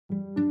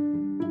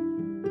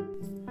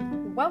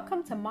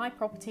Welcome to My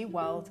Property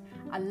World,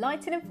 a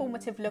light and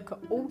informative look at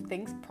all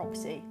things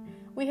property.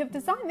 We have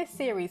designed this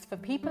series for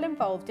people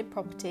involved in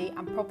property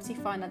and property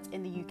finance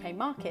in the UK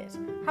market.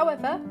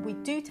 However, we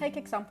do take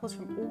examples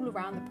from all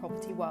around the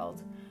property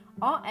world.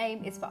 Our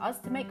aim is for us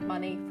to make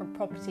money from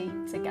property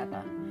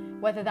together,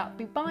 whether that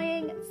be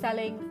buying,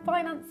 selling,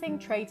 financing,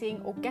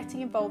 trading, or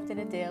getting involved in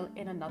a deal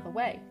in another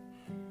way.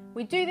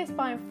 We do this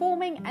by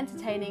informing,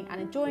 entertaining and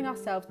enjoying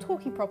ourselves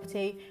talking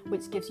property,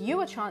 which gives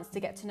you a chance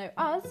to get to know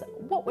us,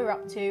 what we're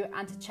up to,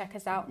 and to check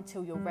us out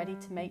until you're ready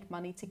to make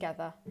money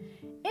together.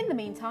 In the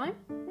meantime,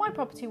 My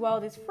Property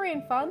World is free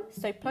and fun,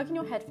 so plug in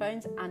your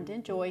headphones and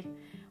enjoy.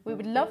 We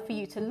would love for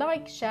you to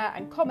like, share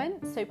and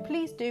comment, so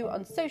please do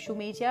on social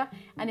media.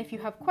 And if you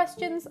have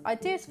questions,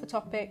 ideas for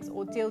topics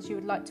or deals you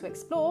would like to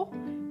explore,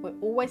 we're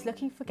always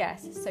looking for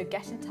guests, so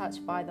get in touch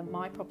via the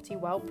My Property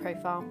World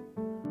profile.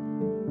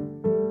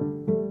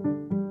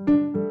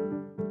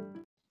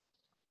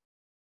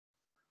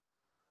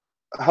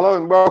 Hello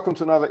and welcome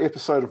to another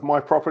episode of My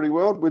Property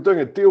World. We're doing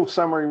a deal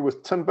summary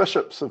with Tim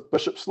Bishops of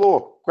Bishops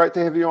Law. Great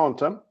to have you on,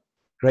 Tim.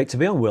 Great to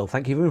be on, Will.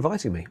 Thank you for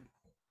inviting me.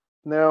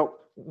 Now,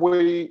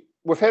 we've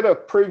had a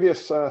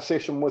previous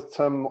session with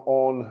Tim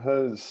on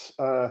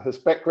his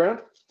background,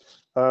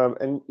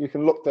 and you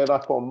can look that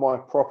up on My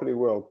Property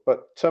World.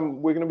 But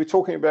Tim, we're going to be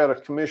talking about a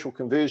commercial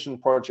conversion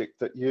project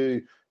that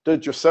you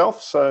did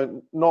yourself,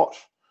 so not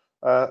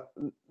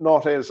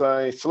as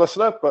a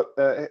solicitor, but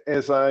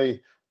as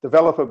a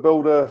developer,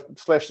 builder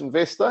 /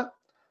 investor.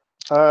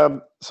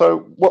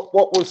 So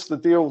what was the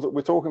deal that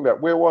we're talking about?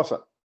 Where was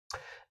it?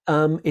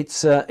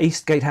 It's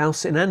Eastgate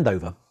House in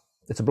Andover.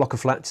 It's a block of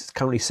flats. It's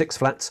currently 6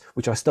 flats,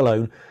 which I still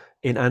own,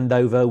 in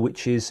Andover,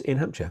 which is in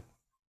Hampshire.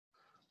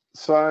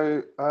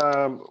 So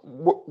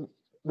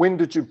when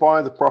did you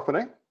buy the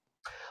property?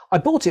 I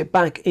bought it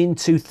back in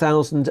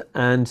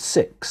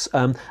 2006.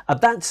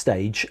 At that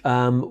stage,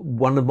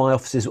 one of my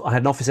offices, I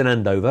had an office in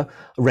Andover,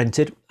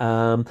 rented,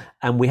 and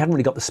we hadn't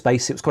really got the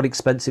space. It was quite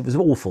expensive. It was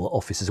an awful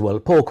office as well,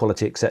 poor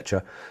quality,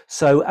 etc.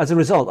 So as a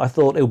result, I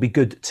thought it would be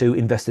good to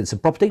invest in some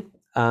property.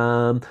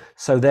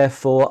 So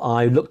therefore,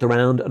 I looked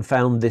around and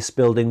found this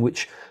building,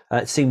 which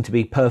seemed to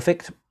be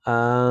perfect.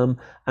 And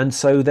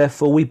so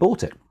therefore, we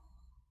bought it.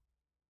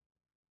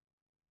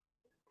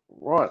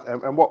 Right.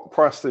 And what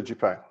price did you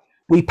pay?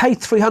 We paid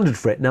 $300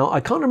 for it. Now, I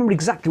can't remember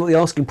exactly what the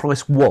asking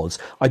price was.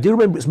 I do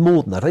remember it's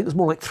more than that. I think it was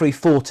more like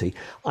 $340.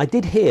 I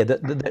did hear that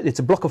it's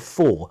a block of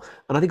 4.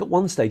 And I think at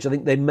one stage, I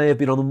think they may have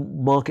been on the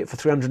market for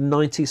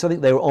 $390. So I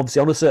think they were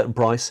obviously on a certain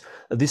price.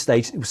 At this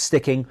stage, it was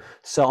sticking.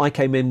 So I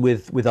came in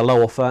with a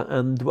low offer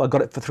and I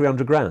got it for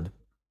 $300,000.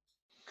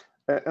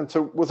 And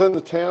so within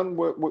the town,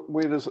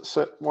 where does it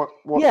sit?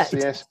 What's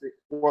the aspect?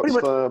 What's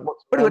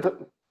it?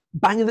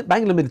 Bang in the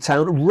middle of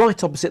town,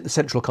 right opposite the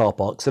central car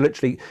park. So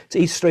literally, it's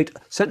East Street,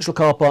 central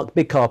car park,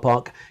 big car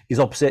park is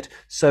opposite.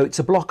 So it's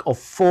a block of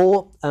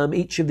 4.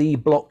 Each of the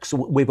blocks,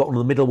 we've got one of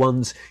the middle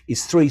ones,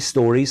 is 3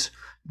 stories.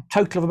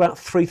 Total of about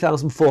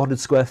 3,400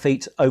 square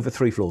feet over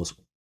 3 floors.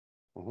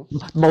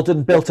 Mm-hmm.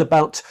 Modern, built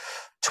about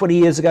 20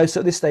 years ago.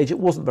 So at this stage, it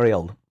wasn't very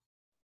old.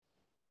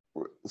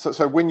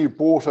 So when you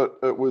bought it,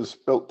 it was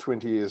built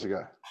 20 years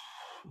ago?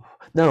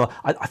 No,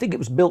 I think it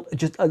was built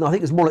I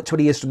think it's more like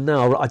 20 years from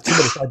now. I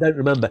don't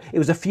remember. It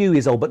was a few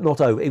years old, but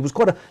not over. It was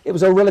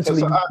a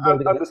relatively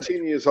under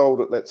 10 years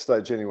old at that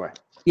stage anyway.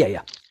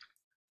 Yeah.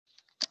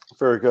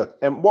 Very good.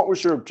 And what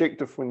was your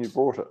objective when you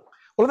bought it?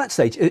 Well, at that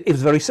stage, it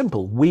was very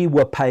simple. We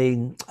were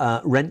paying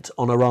rent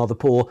on a rather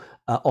poor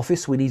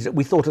office. We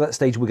thought at that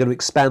stage we were going to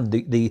expand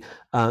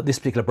this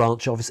particular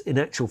branch office. In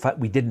actual fact,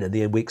 we didn't. In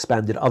the end, we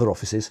expanded other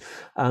offices.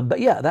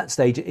 But yeah, at that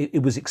stage,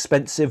 it was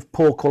expensive,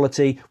 poor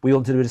quality. We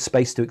wanted a bit of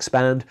space to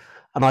expand.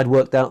 And I'd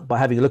worked out by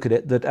having a look at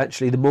it that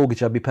actually the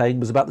mortgage I'd be paying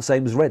was about the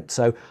same as rent.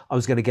 So I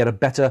was going to get a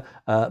better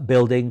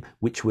building,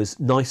 which was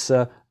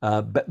nicer,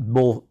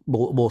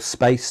 more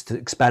space to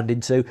expand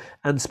into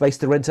and space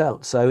to rent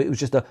out. So it was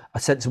just a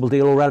sensible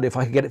deal all around if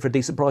I could get it for a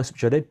decent price,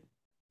 which I did.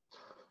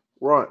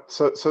 Right.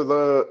 So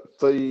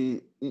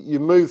you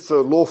moved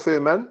the law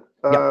firm in,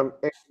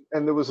 Yep.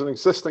 and there was an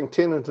existing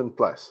tenant in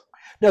place.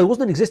 No, it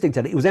wasn't an existing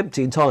tenant. It was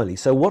empty entirely.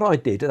 So what I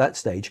did at that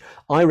stage,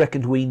 I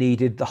reckoned we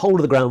needed the whole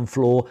of the ground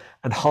floor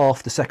and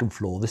half the second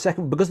floor.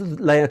 Because of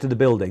the layout of the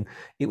building,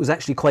 it was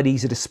actually quite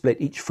easy to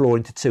split each floor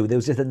into 2. There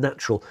was just a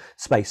natural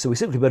space. So we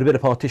simply put a bit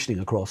of partitioning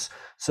across.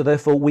 So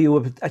therefore we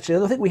were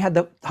actually, I think we had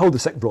the whole of the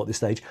second floor at this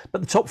stage,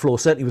 but the top floor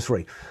certainly was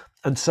free.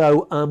 And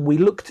so we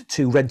looked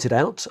to rent it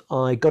out.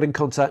 I got in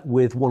contact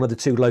with one of the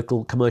 2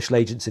 local commercial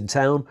agents in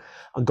town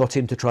and got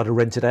him to try to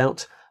rent it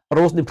out, but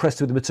I wasn't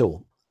impressed with him at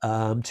all.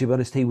 To be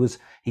honest,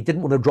 he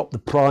didn't want to drop the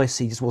price.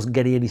 He just wasn't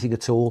getting anything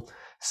at all.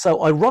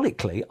 So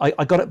ironically,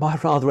 I got it by a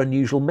rather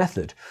unusual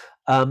method.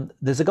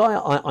 There's a guy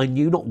I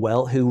knew not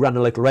well who ran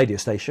a local radio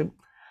station,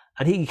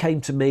 and he came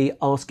to me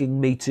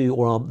asking me to,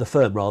 or the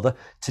firm rather,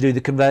 to do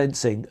the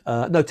conveyancing,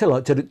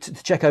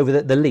 to check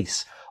over the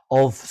lease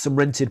of some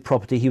rented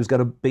property he was going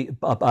to be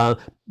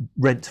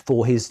rent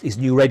for his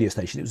new radio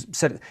station. It was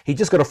said he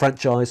just got a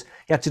franchise.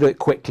 He had to do it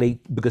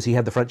quickly because he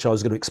had the franchise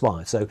was going to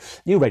expire. So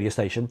new radio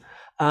station.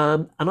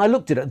 And I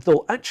looked at it and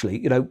thought,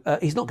 actually,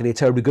 he's not getting a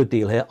terribly good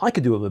deal here. I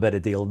could do him a better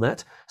deal than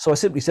that. So I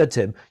simply said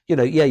to him,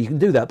 yeah, you can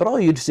do that, but are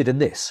you interested in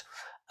this?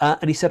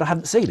 And he said, I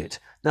haven't seen it.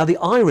 Now, the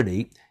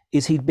irony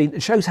is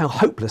it shows how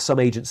hopeless some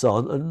agents are.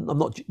 And I'm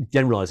not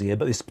generalising here,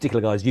 but this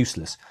particular guy is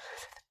useless.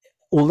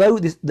 Although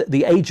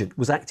the agent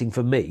was acting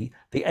for me,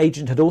 the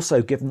agent had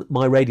also given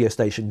my radio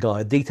station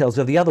guy details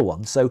of the other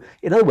one. So,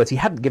 in other words, he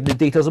hadn't given him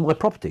details of my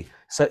property.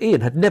 So Ian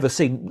had never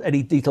seen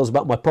any details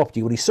about my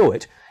property. When he saw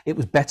it, it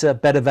was better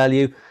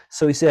value.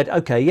 So he said,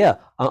 okay, yeah,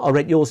 I'll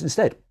rent yours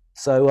instead.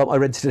 So I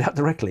rented it out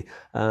directly.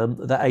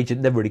 That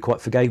agent never really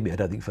quite forgave me, I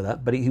don't think, for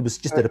that. But he was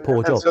just did a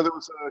poor job. So there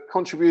was a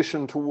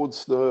contribution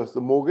towards the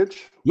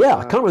mortgage? Yeah,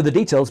 I can't remember the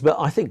details, but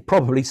I think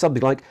probably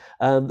something like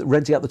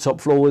renting out the top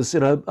floor was,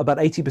 about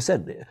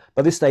 80%.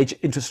 By this stage,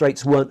 interest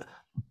rates weren't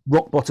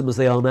rock bottom as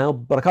they are now,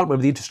 but I can't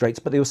remember the interest rates,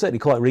 but they were certainly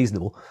quite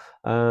reasonable,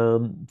 4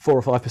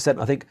 or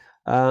 5%, I think.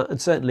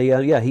 And certainly,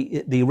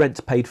 the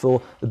rent paid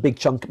for the big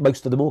chunk,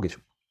 most of the mortgage.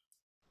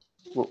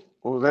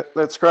 Well,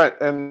 that's great.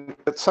 And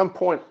at some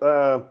point,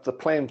 the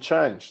plan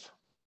changed.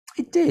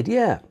 It did,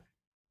 yeah.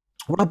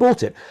 When I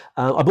bought it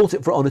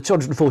on a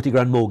 240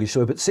 grand mortgage.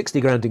 So I put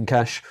 60 grand in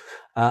cash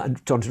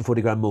and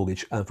 240 grand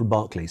mortgage from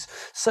Barclays.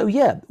 So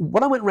yeah,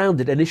 when I went round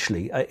it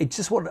initially, I've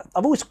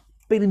always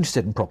been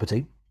interested in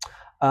property.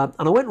 And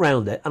I went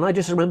round it and I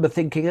just remember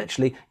thinking,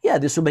 actually, yeah,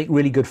 this will make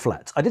really good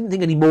flats. I didn't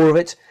think any more of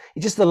it.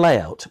 It's just the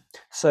layout.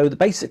 So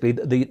basically,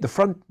 the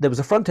front, there was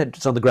a front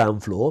entrance on the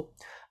ground floor,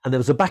 and there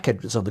was a back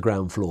entrance on the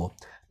ground floor.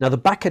 Now, the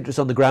back entrance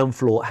on the ground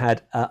floor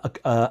had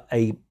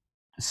a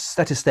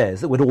set of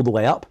stairs that went all the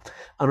way up,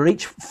 and on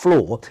each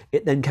floor,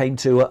 it then came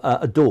to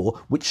a door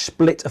which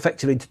split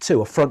effectively into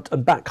two, a front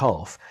and back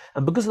half.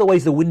 And because of the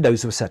ways the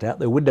windows were set out,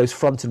 there were windows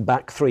front and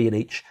back, 3 in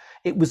each,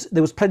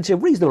 there was plenty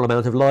of reasonable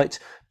amount of light,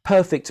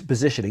 perfect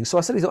positioning. So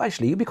I suddenly thought,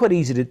 actually, it'd be quite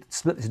easy to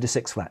split this into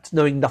 6 flats,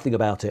 knowing nothing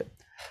about it.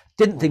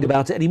 Didn't think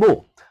about it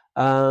anymore.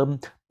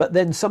 But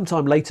then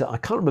sometime later, I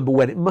can't remember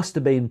when, it must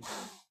have been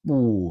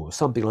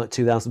something like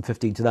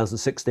 2015,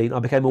 2016, I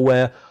became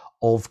aware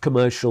of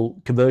commercial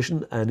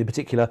conversion, and in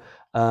particular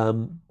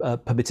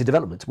permitted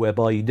development,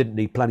 whereby you didn't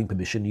need planning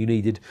permission. You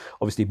needed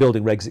obviously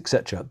building regs,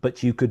 etc.,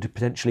 but you could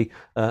potentially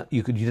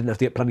you didn't have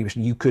to get planning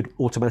permission. You could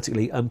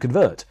automatically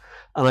convert.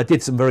 And I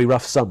did some very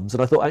rough sums,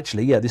 and I thought,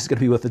 actually, yeah, this is going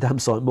to be worth a damn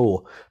sight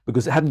more,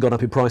 because it hadn't gone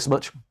up in price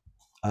much.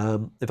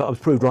 If I was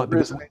proved right, the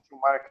residential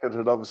market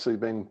had obviously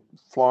been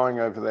flying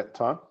over that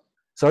time.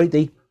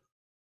 Sorry,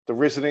 the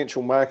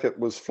residential market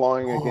was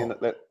flying again at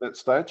that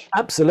stage?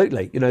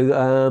 Absolutely.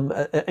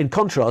 In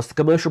contrast, the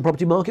commercial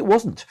property market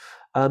wasn't.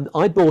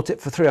 I bought it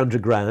for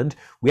 300 grand.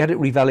 We had it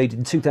revalued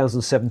in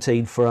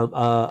 2017 for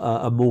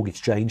a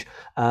mortgage change,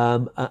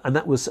 and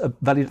that was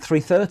valued at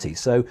 330.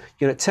 So,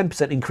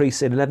 10%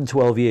 increase in 11,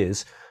 12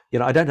 years.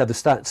 I don't have the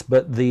stats,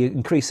 but the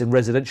increase in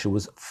residential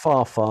was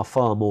far, far,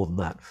 far more than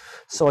that.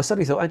 So I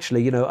suddenly thought,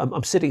 actually,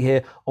 I'm sitting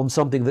here on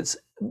something that's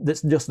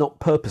just not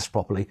purposed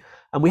properly.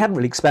 And we hadn't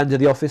really expanded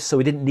the office, so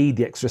we didn't need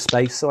the extra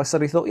space. So I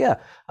suddenly thought, yeah,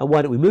 and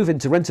why don't we move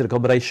into rented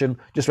accommodation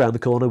just around the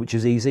corner, which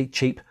is easy,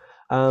 cheap,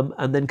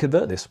 and then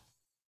convert this.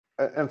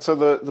 And so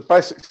the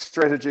basic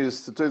strategy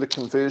is to do the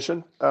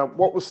conversion.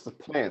 What was the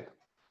plan?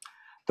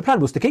 The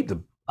plan was to keep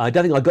them. I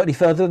don't think I got any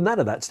further than that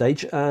at that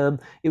stage.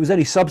 It was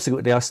only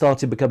subsequently I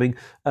started becoming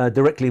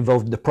directly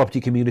involved in the property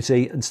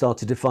community and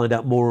started to find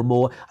out more and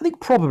more. I think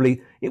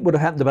probably it would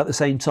have happened about the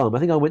same time. I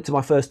think I went to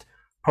my first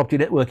property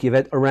networking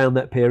event around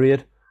that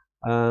period.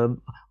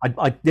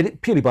 I did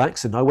it purely by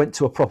accident. I went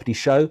to a property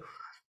show,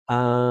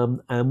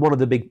 and one of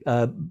the big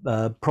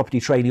property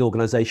training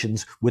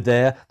organisations were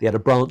there. They had a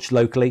branch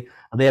locally,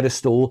 and they had a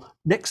stall.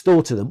 Next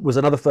door to them was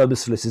another firm of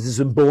solicitors. This is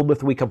in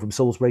Bournemouth. We come from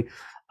Salisbury.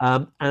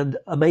 And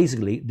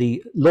amazingly,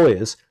 the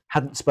lawyers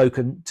hadn't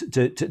spoken to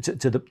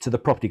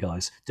the property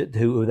guys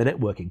who were the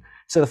networking.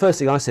 So the first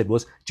thing I said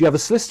was, do you have a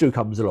solicitor who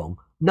comes along?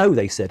 No,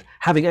 they said,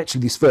 having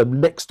actually this firm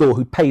next door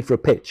who paid for a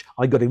pitch.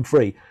 I got him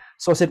free.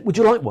 So I said, would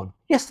you like one?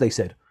 Yes, they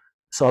said.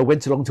 So I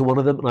went along to one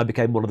of them and I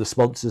became one of the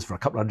sponsors for a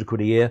couple $100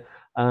 a year,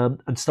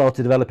 and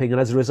started developing.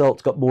 And as a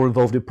result, got more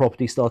involved in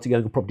property, started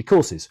going on property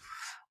courses.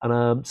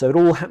 And so it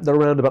all happened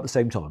around about the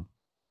same time.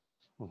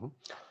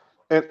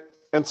 Mm-hmm.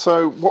 And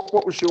so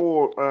what was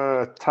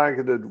your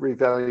targeted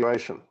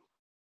revaluation?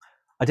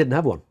 I didn't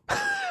have one,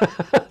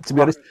 to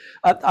be honest.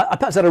 I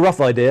perhaps had a rough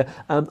idea.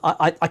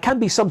 I can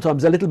be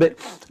sometimes a little bit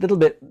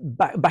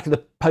back in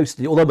the post,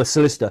 although I'm a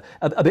solicitor,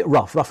 a bit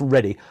rough and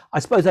ready. I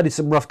suppose I did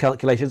some rough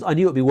calculations. I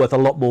knew it would be worth a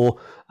lot more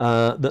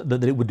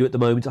than it would do at the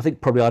moment. I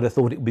think probably I'd have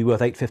thought it would be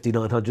worth 850,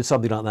 900,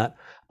 something like that.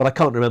 But I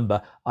can't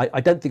remember.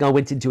 I don't think I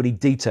went into any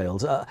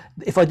details.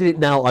 If I did it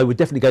now, I would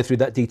definitely go through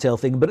that detail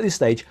thing. But at this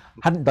stage,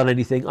 hadn't done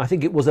anything. I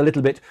think it was a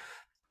little bit,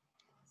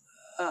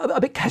 a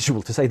bit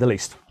casual, to say the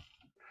least.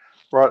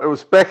 Right, it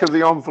was back of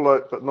the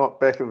envelope, but not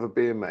back of a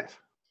beer mat.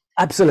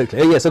 Absolutely,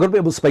 yes. I got a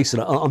bit more space on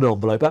an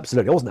envelope.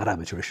 Absolutely, I wasn't that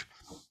amateurish.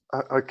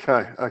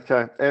 Okay.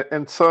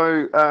 And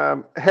so,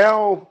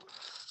 how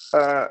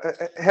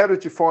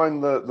did you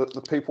find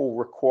the people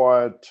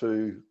required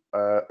to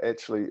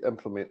actually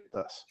implement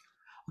this?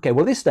 Okay,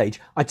 well, at this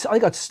stage, I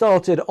think I'd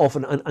started off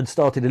and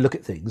started to look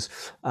at things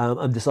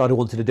and decided I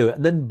wanted to do it.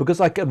 And then because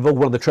I got involved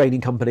with one of the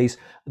training companies,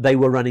 they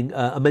were running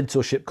a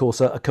mentorship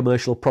course, a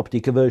commercial property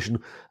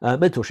conversion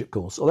mentorship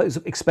course. Although it was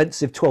an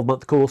expensive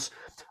 12-month course,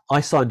 I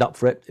signed up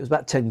for it. It was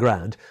about 10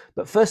 grand.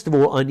 But first of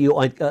all, I knew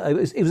it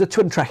was a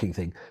twin tracking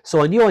thing.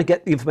 So I knew I'd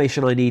get the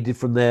information I needed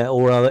from there,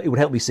 or it would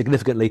help me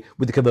significantly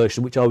with the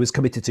conversion, which I was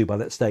committed to by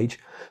that stage.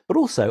 But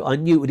also, I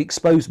knew it would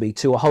expose me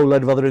to a whole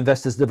load of other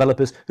investors,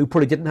 developers who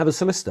probably didn't have a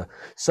solicitor.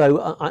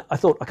 So I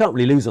thought, I can't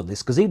really lose on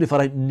this, because even if I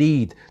don't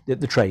need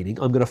the training,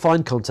 I'm going to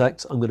find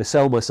contacts, I'm going to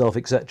sell myself,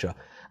 etc.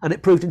 And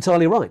it proved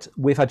entirely right.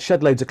 We've had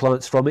shed loads of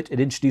clients from it.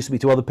 It introduced me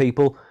to other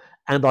people,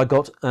 and I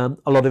got a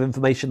lot of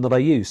information that I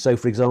use. So,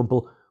 for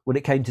example, when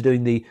it came to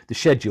doing the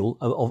schedule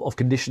of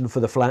condition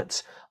for the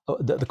flats,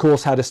 the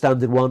course had a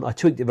standard one. I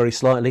tweaked it very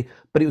slightly,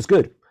 but it was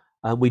good.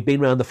 We'd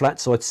been around the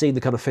flats, so I'd seen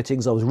the kind of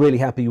fittings. I was really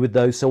happy with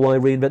those, so I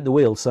reinvent the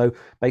wheel. So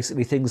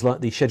basically things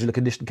like the schedule of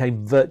condition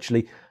came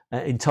virtually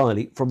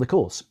entirely from the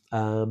course.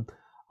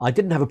 I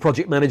didn't have a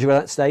project manager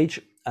at that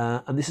stage,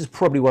 and this is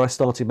probably where I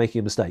started making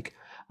a mistake.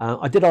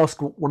 I did ask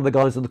one of the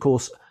guys on the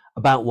course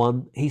about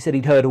one. He said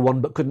he'd heard of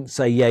one, but couldn't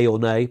say yay or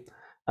nay,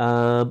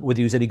 whether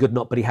he was any good or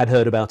not, but he had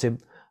heard about him.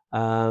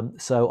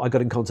 So I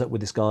got in contact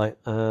with this guy,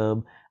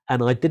 and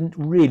I didn't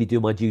really do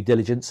my due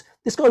diligence.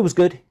 This guy was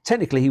good.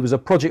 Technically, he was a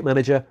project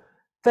manager,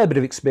 fair bit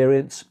of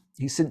experience.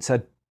 He's since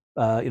had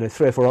 3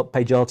 or 4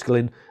 page article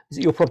in Is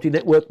It Your Property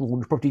Network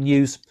or Property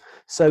News.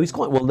 So he's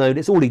quite well known.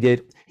 It's all he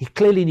did. He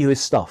clearly knew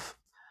his stuff,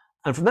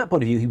 and from that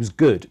point of view, he was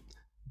good.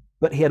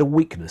 But he had a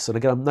weakness, and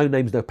again, no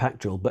names, no pack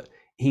drill. But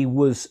he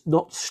was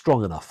not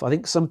strong enough. I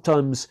think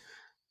sometimes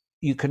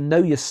you can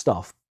know your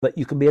stuff, but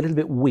you can be a little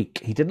bit weak.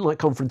 He didn't like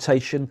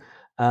confrontation.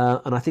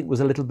 And I think was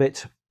a little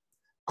bit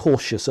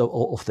cautious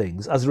of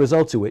things, as a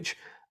result of which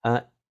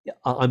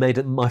I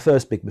made my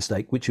first big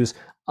mistake, which was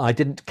I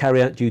didn't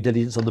carry out due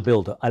diligence on the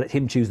builder. I let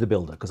him choose the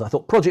builder, because I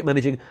thought project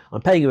managing,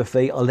 I'm paying him a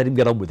fee, I'll let him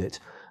get on with it.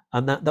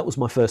 And that was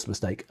my first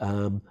mistake,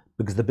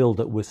 because the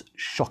builder was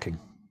shocking.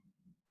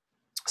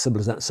 Simple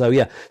as that. So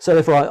yeah, so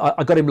therefore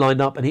I got him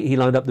lined up, and he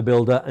lined up the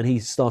builder, and he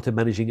started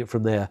managing it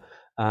from there.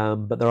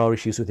 But there are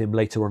issues with him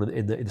later on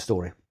in the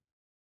story.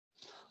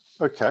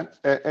 Okay,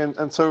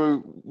 and so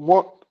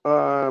what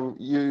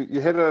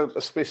you had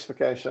a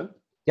specification.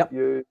 Yep.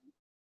 You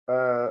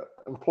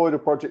employed a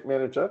project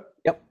manager.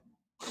 Yep.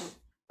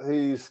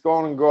 He's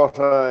gone and got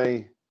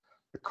a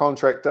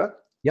contractor.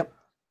 Yep.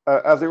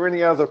 Are there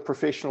any other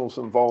professionals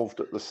involved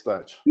at this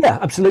stage? Yeah,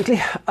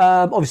 absolutely.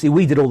 Obviously,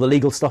 we did all the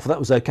legal stuff. That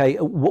was okay.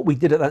 What we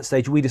did at that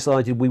stage, we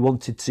decided we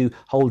wanted to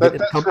hold it.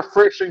 That's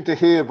refreshing to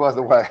hear, by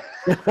the way.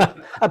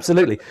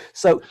 Absolutely.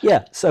 So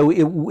yeah, so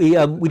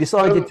we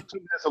decided.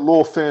 There's a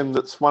law firm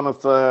that's one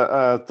of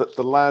the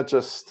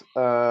largest,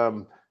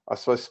 I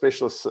suppose,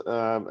 specialists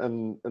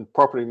in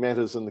property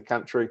matters in the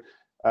country.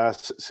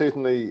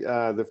 Certainly,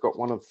 they've got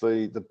one of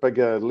the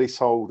bigger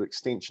leasehold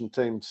extension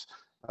teams.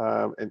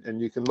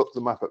 And you can look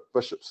them up at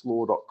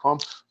bishopslaw.com.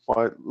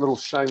 My little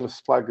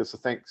shameless plug is a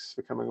thanks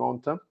for coming on,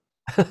 Tim.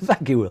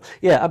 Thank you, Will.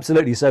 Yeah,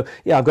 absolutely. So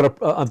yeah, I've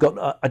got.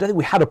 I don't think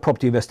we had a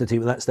property investor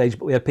team at that stage,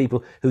 but we had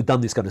people who'd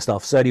done this kind of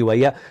stuff. So anyway,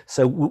 yeah.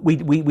 So we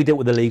dealt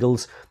with the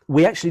legals.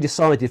 We actually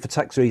decided, for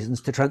tax reasons,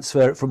 to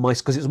transfer it from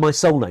because it was my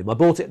sole name. I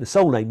bought it in the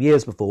sole name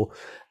years before.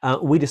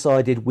 We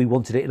decided we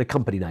wanted it in a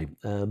company name.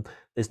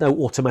 There's no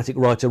automatic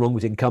right or wrong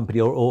within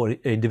company or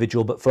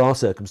individual, but for our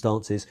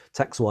circumstances,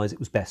 tax-wise, it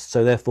was best.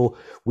 So therefore,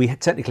 we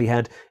technically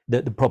had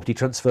the property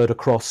transferred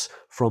across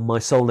from my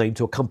sole name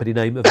to a company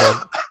name of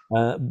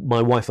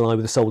my wife and I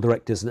were the sole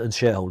directors and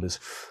shareholders.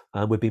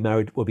 We've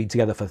been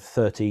together for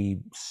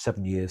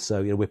 37 years,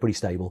 so we're pretty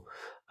stable.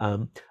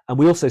 And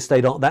we also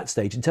stayed on at that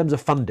stage in terms of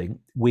funding.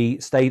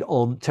 We stayed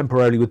on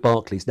temporarily with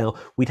Barclays. Now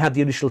we'd had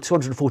the initial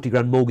 240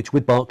 grand mortgage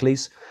with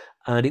Barclays,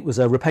 and it was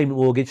a repayment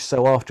mortgage.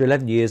 So after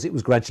 11 years, it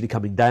was gradually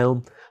coming down,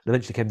 and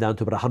eventually came down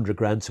to about 100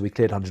 grand. So we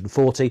cleared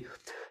 140.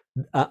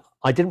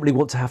 I didn't really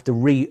want to have to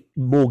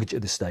re-mortgage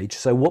at this stage.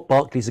 So what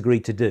Barclays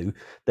agreed to do,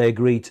 they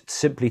agreed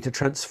simply to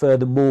transfer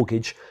the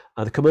mortgage,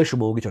 the commercial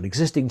mortgage on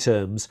existing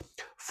terms,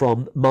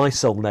 from my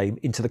sole name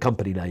into the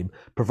company name,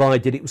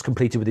 provided it was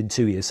completed within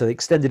 2 years. So they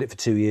extended it for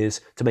 2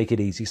 years to make it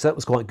easy. So that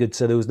was quite good.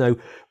 So there was no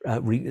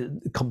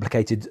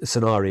complicated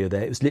scenario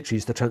there. It was literally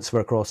just a transfer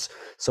across.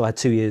 So I had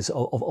 2 years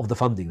of the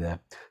funding there.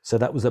 So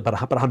that was about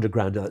 100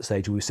 grand at that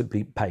stage. We were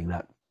simply paying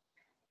that.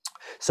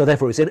 So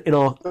therefore, it's in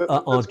our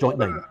joint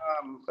name.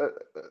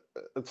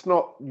 It's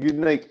not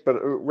unique, but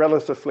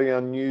relatively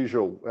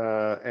unusual.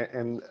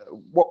 And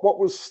what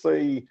was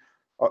the?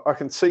 I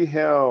can see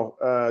how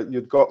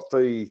you'd got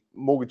the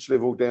mortgage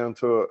level down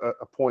to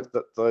a point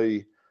that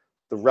the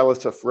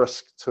relative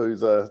risk to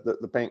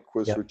the bank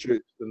was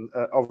reduced, and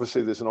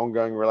obviously there's an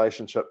ongoing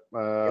relationship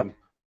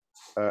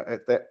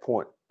at that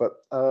point. But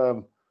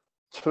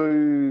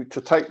to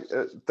take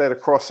that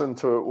across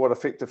into what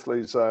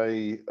effectively is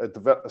a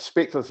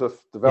speculative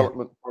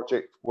development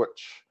project,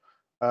 which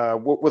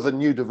with a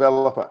new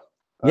developer.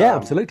 Yeah,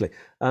 absolutely.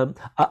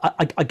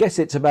 I guess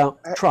it's about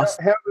trust.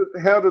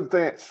 How did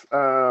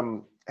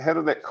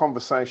that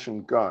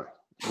conversation go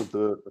with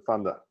the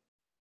funder?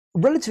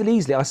 Relatively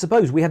easily, I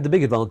suppose. We had the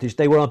big advantage.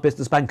 They were our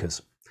business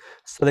bankers.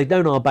 So they'd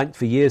known our bank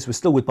for years. We're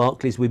still with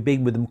Barclays. We've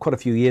been with them quite a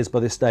few years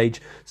by this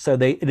stage. So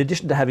they, in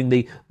addition to having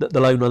the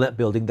loan on that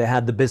building, they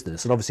had the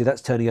business. And obviously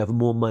that's turning over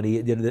more money,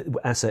 the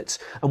assets.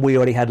 And we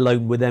already had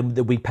loan with them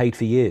that we paid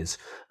for years.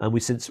 And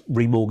we've since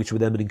remortgaged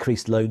with them and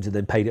increased loans and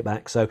then paid it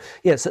back. So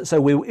yeah,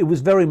 it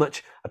was very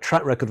much a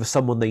track record of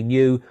someone they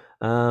knew.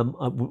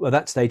 At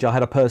that stage, I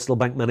had a personal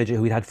bank manager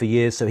who we'd had for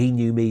years, so he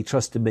knew me,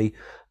 trusted me.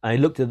 I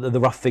looked at the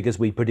rough figures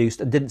we produced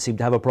and didn't seem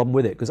to have a problem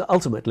with it, because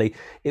ultimately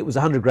it was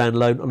a $100,000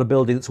 loan on a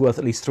building that's worth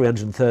at least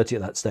 330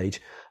 at that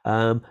stage.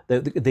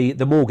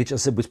 The mortgage,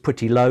 as I said, was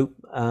pretty low.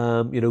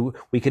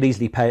 We could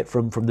easily pay it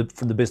from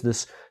the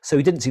business, so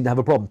he didn't seem to have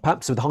a problem.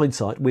 Perhaps with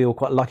hindsight, we were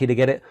quite lucky to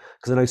get it,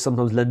 because I know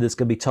sometimes lenders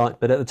can be tight,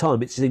 but at the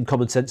time it seemed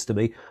common sense to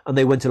me, and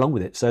they went along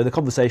with it. So the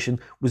conversation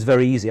was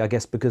very easy, I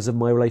guess, because of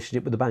my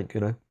relationship with the bank.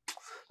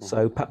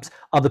 So perhaps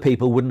other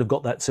people wouldn't have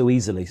got that so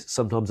easily.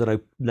 Sometimes I know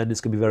lenders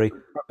can be very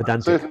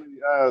pedantic. Certainly,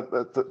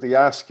 the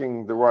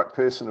asking the right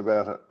person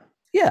about it.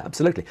 Yeah,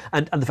 absolutely.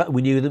 And the fact that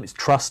we knew them, it's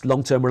trust,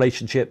 long-term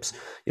relationships,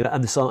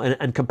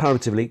 and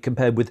comparatively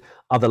compared with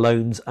other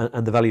loans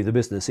and the value of the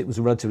business, it was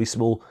a relatively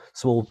small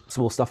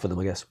stuff for them,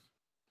 I guess.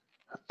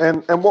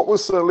 And what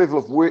was the level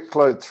of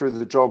workload through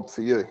the job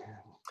for you?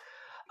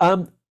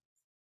 I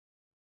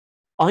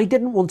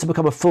didn't want to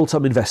become a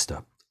full-time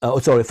investor, a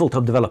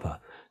full-time developer.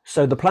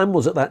 So the plan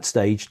was at that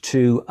stage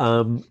to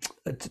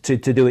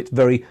do it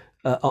very,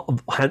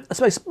 I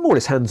suppose, more or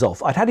less hands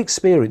off. I'd had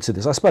experience of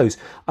this, I suppose,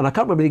 and I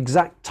can't remember the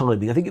exact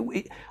timing. I think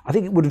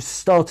it would have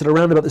started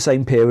around about the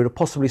same period, or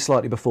possibly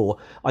slightly before.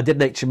 I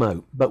did an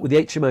HMO, but with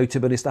the HMO, to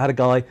be honest, I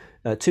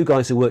had two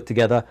guys who worked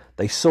together.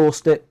 They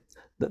sourced it.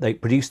 That they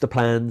produced the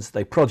plans,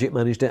 they project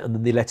managed it, and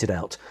then they let it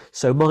out.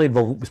 So my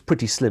involvement was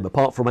pretty slim,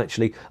 apart from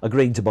actually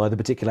agreeing to buy the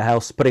particular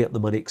house, putting up the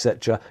money,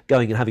 etc.,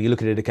 going and having a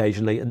look at it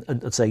occasionally,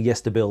 and saying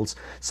yes to builds.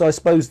 So I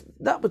suppose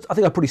I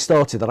think I probably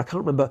started that. I can't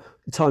remember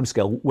the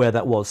timescale where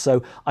that was.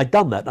 So I'd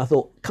done that, and I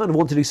thought, kind of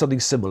want to do something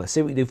similar.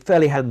 See what we can do,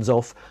 fairly hands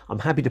off. I'm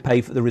happy to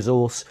pay for the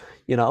resource.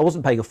 I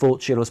wasn't paying a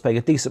fortune. I was paying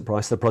a decent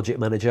price to the project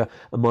manager.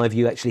 In my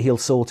view, actually, he'll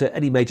sort it.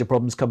 Any major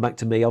problems come back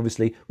to me.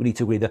 Obviously, we need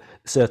to agree that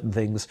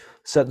certain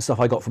stuff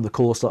I got from the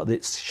course, like the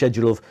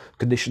schedule of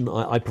condition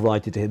I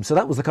provided to him. So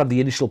that was the kind of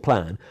the initial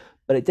plan,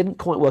 but it didn't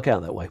quite work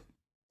out that way.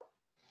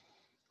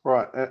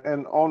 Right.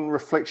 And on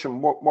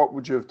reflection, what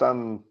would you have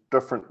done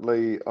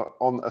differently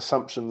on the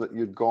assumption that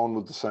you'd gone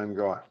with the same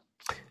guy?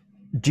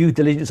 Due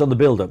diligence on the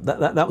builder.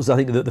 That was, I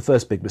think, the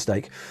first big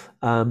mistake.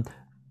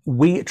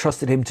 We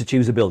trusted him to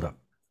choose a builder.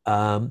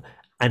 And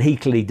he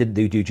clearly didn't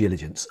do due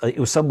diligence. It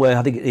was somewhere,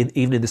 I think,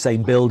 even in the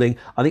same building.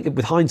 I think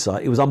with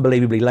hindsight, it was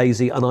unbelievably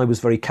lazy, and I was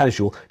very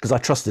casual because I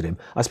trusted him.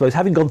 I suppose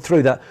having gone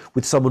through that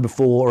with someone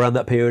before around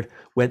that period,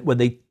 when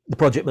the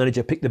project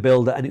manager picked the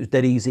builder and it was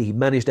dead easy, he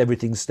managed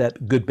everything step,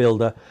 good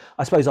builder.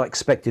 I suppose I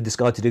expected this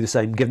guy to do the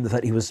same, given the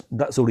fact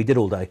that's all he did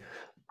all day.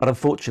 But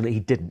unfortunately, he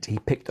didn't. He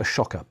picked a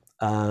shocker.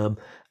 And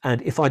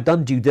if I'd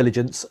done due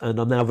diligence, and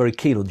I'm now very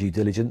keen on due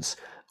diligence,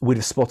 we'd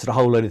have spotted a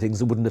whole load of things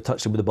that wouldn't have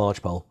touched him with a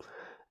barge pole.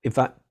 In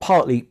fact,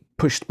 partly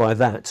pushed by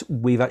that,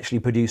 we've actually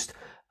produced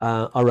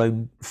our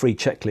own free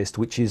checklist,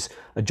 which is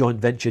a joint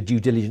venture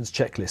due diligence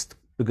checklist,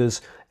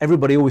 because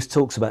everybody always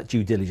talks about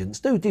due diligence.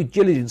 Do due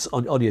diligence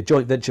on your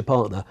joint venture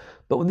partner,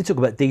 but when they talk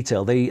about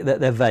detail,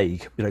 they're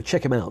vague.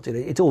 Check them out.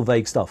 It's all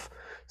vague stuff.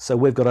 So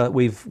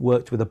we've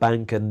worked with a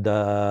bank and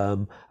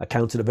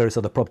accountant and various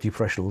other property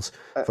professionals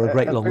for a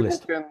great long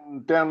list. People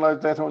can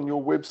download that on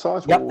your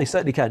website? Yep, they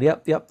certainly can.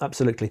 Yep,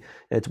 absolutely.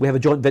 We have a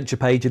joint venture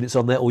page and it's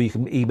on there, or you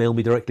can email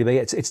me directly.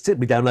 It's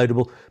simply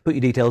downloadable. Put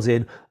your details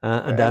in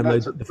and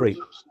download the free.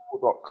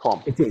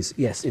 It is.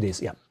 Yes, it is.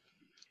 Yeah.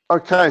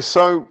 Okay,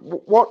 so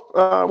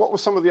what were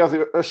some of the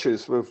other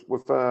issues with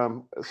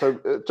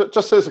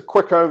just as a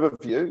quick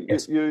overview?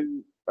 Yes.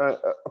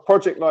 A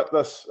project like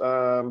this,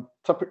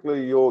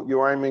 typically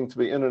you're aiming to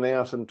be in and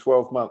out in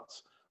 12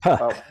 months.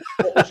 What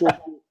was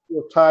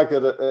your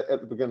target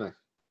at the beginning?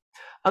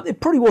 It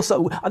probably was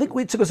so. I think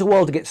it took us a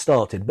while to get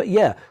started, but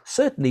yeah,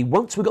 certainly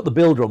once we got the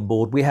builder on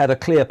board, we had a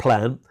clear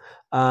plan.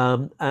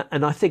 And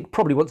I think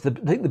probably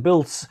the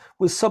build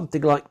was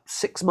something like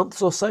 6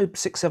 months or so,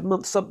 6-7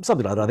 months, something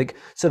like that, I think.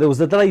 So there was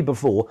the delay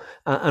before,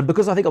 and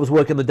because I think I was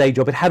working the day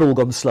job, it had all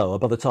gone slower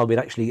by the time we'd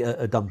actually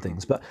done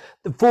things. But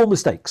the 4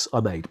 mistakes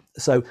I made.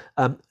 So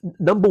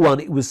number one,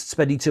 it was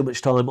spending too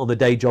much time on the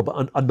day job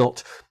and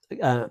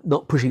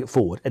not pushing it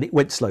forward, and it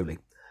went slowly.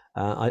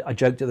 I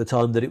joked at the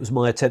time that it was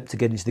my attempt to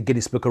get into the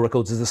Guinness Book of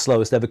Records as the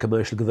slowest ever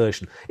commercial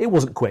conversion. It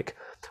wasn't quick.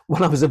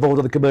 When I was involved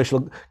on the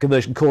commercial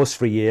conversion course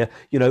for a year,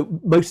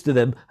 most of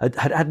them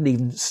hadn't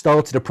even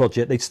started a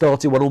project. They'd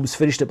started one, almost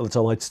finished it by the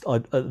time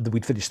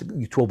we'd finished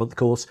the 12-month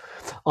course.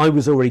 I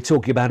was already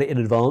talking about it in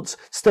advance,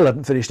 still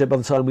hadn't finished it by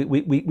the time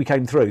we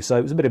came through. So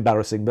it was a bit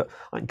embarrassing, but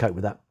I can cope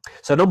with that.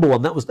 So number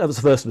one, that was the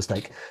first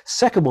mistake.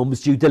 Second one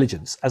was due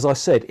diligence. As I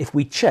said, if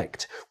we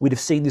checked, we'd have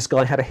seen this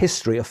guy had a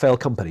history of failed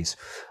companies.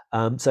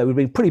 So it would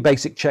be a pretty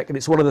basic check, and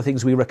it's one of the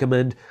things we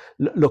recommend.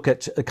 Look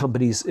at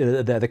companies,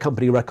 the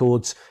company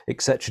records,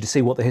 etc., to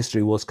see what the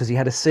history was, because he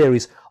had a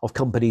series of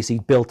companies he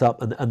built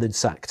up and then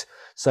sacked.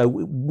 So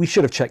we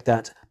should have checked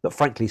that, but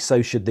frankly,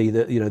 so should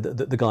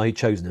the guy who'd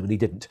chosen him, and he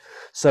didn't.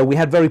 So we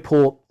had very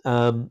poor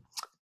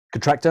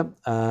contractor.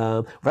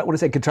 In fact, when I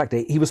say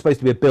contractor, he was supposed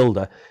to be a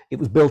builder. It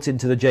was built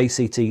into the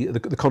JCT,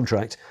 the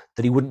contract,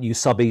 that he wouldn't use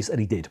subbies,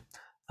 and he did.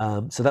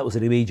 So that was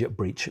an immediate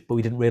breach, but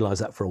we didn't realise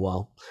that for a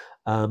while.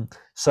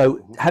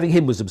 So having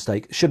him was a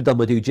mistake. Should have done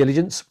my due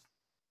diligence.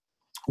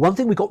 One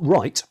thing we got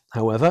right,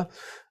 however,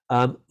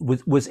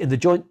 was in the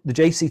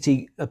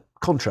JCT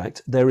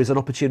contract, there is an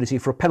opportunity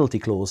for a penalty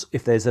clause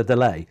if there's a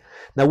delay.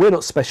 Now, we're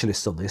not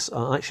specialists on this.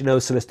 I actually know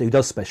a solicitor who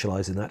does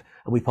specialise in that,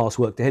 and we pass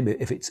work to him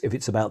if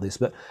it's about this.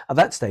 But at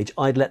that stage,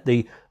 I'd let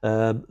the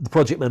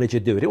project manager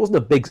do it. It wasn't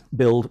a big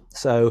build,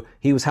 so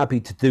he was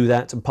happy to do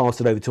that and pass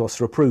it over to us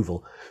for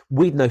approval.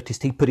 We'd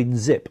noticed he put in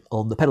zip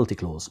on the penalty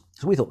clause,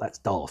 so we thought that's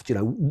daft.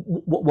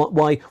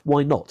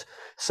 Why not?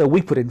 So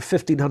we put in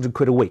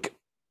 £1,500 a week,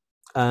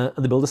 and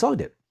the builder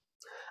signed it.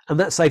 And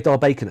that saved our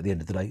bacon at the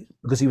end of the day,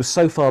 because he was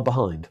so far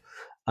behind.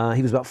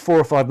 He was about 4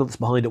 or 5 months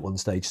behind at one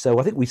stage. So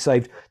I think we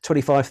saved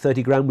 25,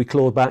 30 grand. We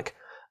clawed back,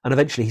 and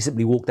eventually he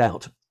simply walked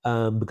out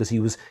because he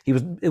was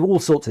all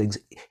sorts of things.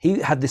 He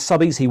had the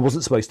subbies he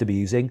wasn't supposed to be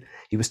using.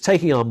 He was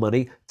taking our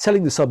money,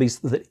 telling the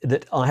subbies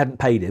that I hadn't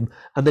paid him,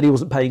 and then he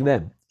wasn't paying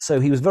them. So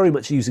he was very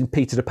much using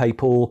Peter to pay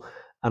Paul.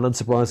 And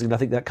unsurprisingly, I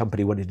think that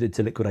company went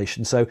into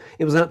liquidation. So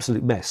it was an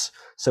absolute mess.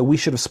 So we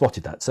should have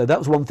spotted that. So that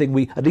was one thing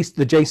at least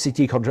the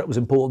JCT contract was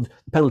important.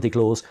 The penalty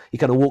clause, he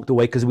kind of walked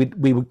away because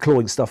we were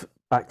clawing stuff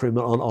back for him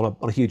on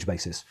a huge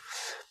basis.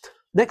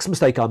 Next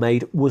mistake I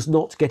made was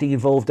not getting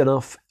involved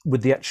enough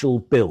with the actual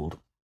build.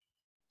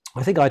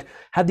 I think I'd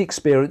had the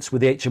experience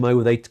with the HMO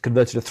where they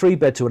converted a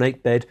 3-bed to an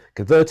 8-bed,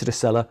 converted a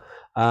cellar,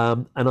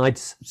 and I'd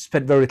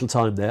spent very little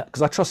time there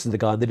because I trusted the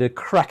guy and they did a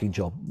cracking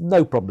job,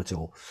 no problem at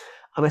all.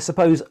 And I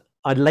suppose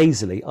I'd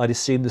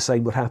assumed the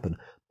same would happen,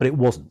 but it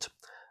wasn't.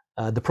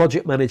 The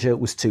project manager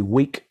was too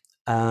weak,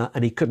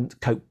 and he couldn't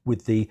cope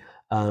with the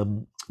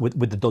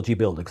dodgy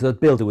builder, because the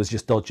builder was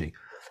just dodgy.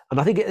 And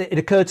I think it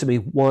occurred to me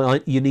why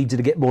you needed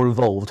to get more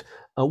involved.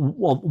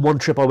 One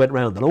trip I went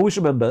round, and I always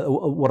remember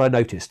what I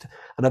noticed.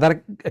 And at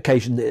that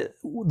occasion,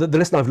 the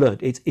lesson I've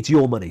learned, it's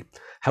your money.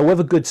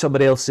 However good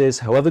somebody else is,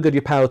 however good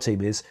your power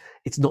team is,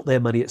 it's not their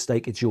money at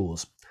stake, it's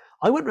yours.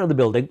 I went around the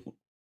building,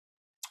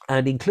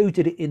 and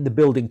included in the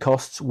building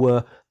costs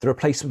were the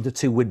replacement of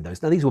 2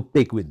 windows. Now, these were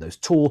big windows,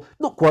 tall,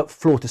 not quite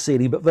floor to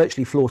ceiling, but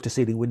virtually floor to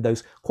ceiling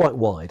windows, quite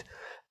wide.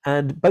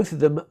 And both of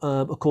them,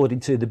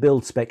 according to the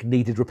build spec,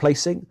 needed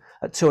replacing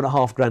at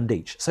 2.5 grand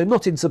each. So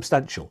not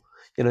insubstantial.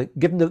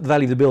 Given the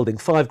value of the building,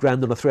 5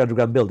 grand on a 300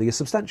 grand building is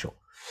substantial.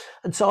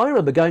 And so I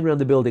remember going around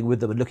the building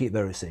with them and looking at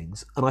various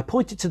things. And I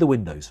pointed to the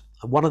windows.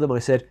 And one of them I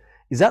said,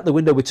 "Is that the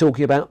window we're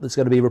talking about that's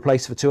going to be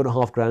replaced for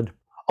 2.5 grand?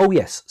 "Oh,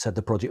 yes," said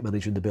the project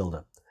manager and the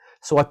builder.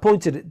 So I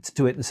pointed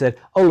to it and said,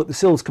 "Oh, look, the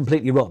sill's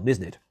completely rotten,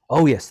 isn't it?"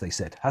 "Oh, yes," they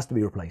said, "has to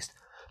be replaced."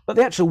 "But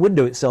the actual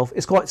window itself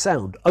is quite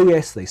sound." "Oh,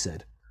 yes," they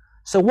said.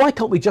 "So why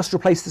can't we just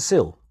replace the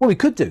sill?" "Well, we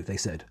could do," they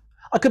said.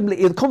 I couldn't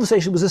believe the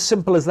conversation was as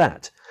simple as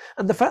that.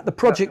 And the fact the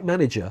project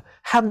manager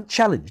hadn't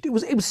challenged, it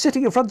was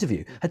sitting in front of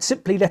you, had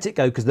simply let it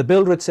go because the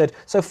builder had said,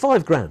 so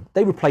 5 grand.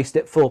 They replaced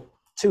it for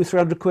 200 or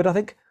 300 quid, I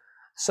think.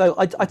 So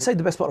I'd say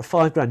the best part of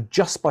 5 grand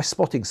just by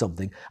spotting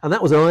something. And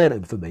that was an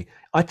eye-opener for me.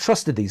 I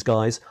trusted these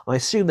guys. I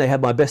assumed they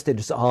had my best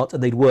interest at heart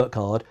and they'd work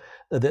hard.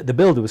 The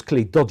builder was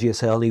clearly dodgy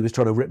as hell and he was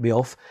trying to rip me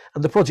off.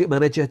 And the project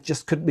manager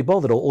just couldn't be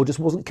bothered or just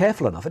wasn't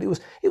careful enough. And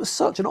it was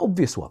such an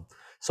obvious one.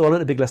 So I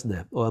learned a big lesson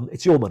there.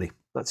 It's your money.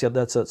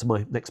 That's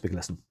my next big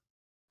lesson.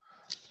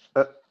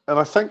 And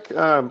I think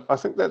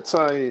that's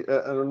an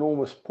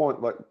enormous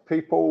point. Like,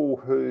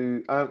 people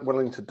who aren't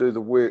willing to do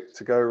the work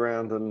to go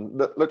around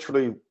and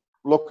literally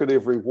look at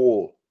every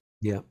wall.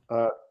 Yeah.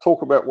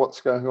 Talk about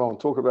what's going on.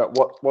 Talk about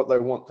what they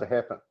want to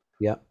happen.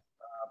 Yeah.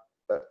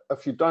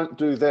 If you don't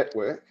do that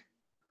work,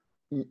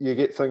 you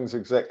get things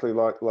exactly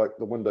like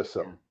the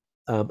windowsill.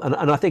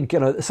 And I think,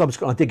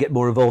 I did get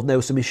more involved. There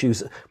were some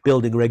issues,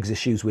 building regs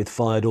issues with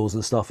fire doors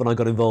and stuff, and I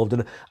got involved.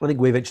 And I think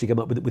we eventually came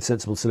up with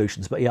sensible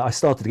solutions. But yeah, I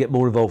started to get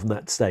more involved in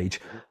that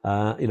stage.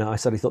 I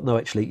suddenly thought, no,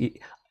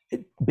 actually,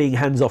 being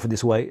hands off in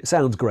this way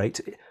sounds great,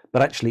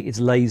 but actually it's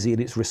lazy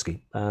and it's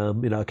risky.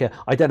 Okay,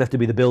 I don't have to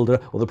be the builder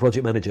or the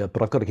project manager,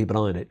 but I've got to keep an eye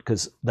on it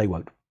because they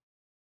won't.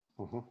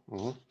 Mm-hmm,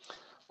 mm-hmm.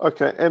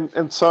 Okay,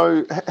 and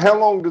so how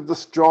long did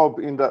this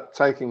job end up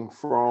taking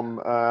from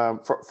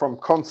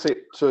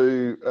concept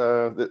to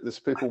there's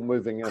people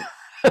moving in?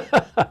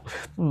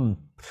 To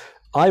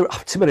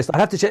be honest, I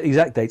have to check the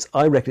exact dates.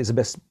 I reckon it's the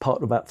best part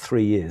of about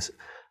 3 years.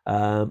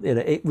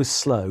 It was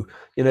slow,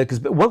 because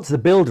once the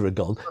builder had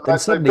gone, then They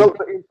suddenly built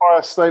the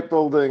Empire State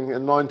Building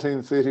in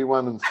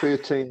 1931 in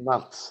 13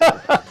 months.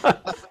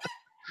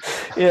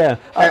 yeah,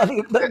 I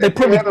think they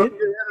probably you had an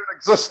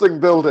existing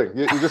building.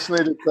 You just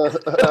needed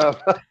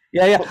to.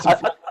 Yeah.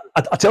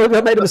 I tell you,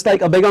 I made a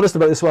mistake. I'm being honest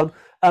about this one.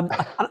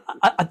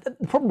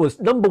 The problem was,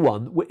 number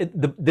one,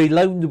 the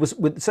loan was,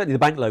 certainly the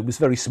bank loan was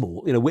very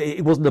small.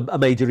 It wasn't a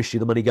major issue,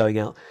 the money going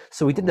out.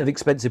 So we didn't have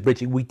expensive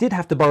bridging. We did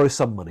have to borrow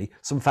some money,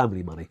 some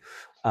family money,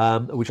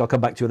 which I'll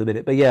come back to in a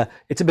minute. But yeah,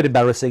 it's a bit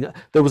embarrassing.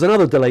 There was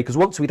another delay because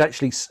once we'd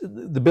sacked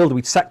the builder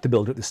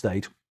at this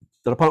stage.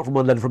 And apart from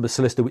one letter from the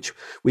solicitor, which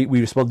we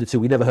responded to,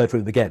 we never heard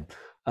from him again.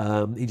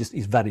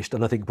 He's vanished,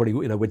 and I think probably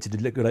went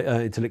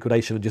into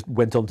liquidation and just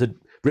went on to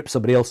rip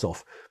somebody else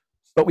off.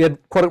 But we had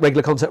quite a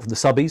regular contact from the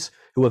subbies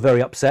who were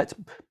very upset.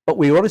 But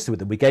we were honest with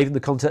them. We gave them the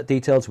contact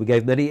details. We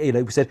gave them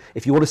we said,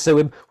 if you want to sue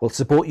him, we'll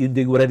support you in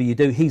doing whatever you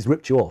do. He's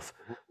ripped you off.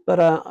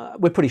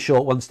 But we're pretty sure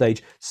at one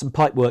stage some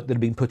pipe work that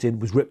had been put in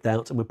was ripped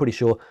out, and we're pretty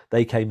sure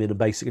they came in and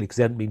basically, because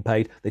they hadn't been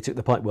paid, they took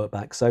the pipe work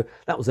back. So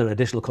that was an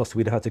additional cost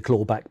we'd have had to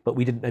claw back, but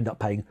we didn't end up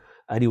paying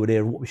anywhere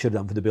near what we should have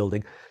done for the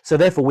building. So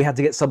therefore we had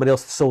to get somebody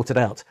else to sort it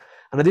out.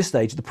 And at this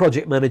stage, the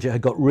project manager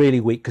had got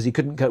really weak because he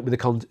couldn't cope with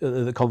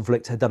the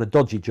conflict, had done a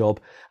dodgy job,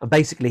 and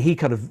basically he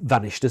kind of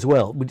vanished as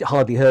well. We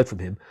hardly heard from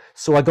him.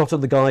 So I got on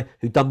the guy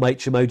who'd done my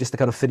HMO just to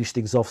kind of finish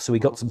things off. So he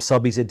got some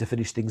subbies in to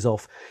finish things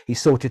off. He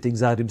sorted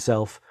things out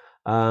himself,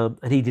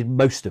 and he did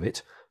most of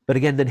it. But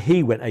again, then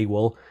he went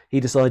AWOL. He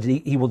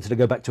decided he wanted to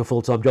go back to a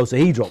full-time job, so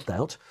he dropped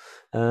out.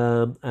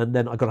 And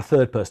then I got a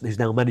third person who's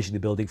now managing the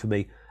building for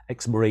me,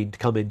 ex-Marine, to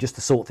come in just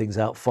to sort things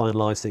out,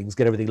 finalise things,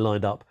 get everything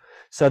lined up.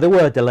 So there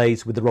were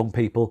delays with the wrong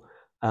people.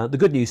 The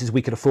good news is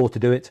we could afford to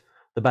do it.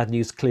 The bad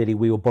news, clearly,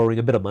 we were borrowing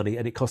a bit of money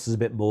and it cost us a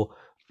bit more,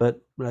 but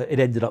it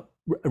ended up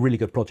a really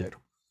good project.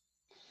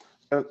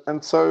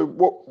 And so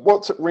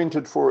what's it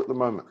rented for at the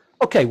moment?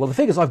 Okay, well, the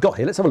figures I've got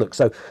here, let's have a look.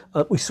 So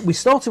we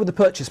started with a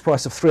purchase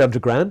price of 300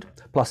 grand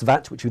plus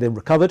VAT, which we then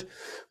recovered.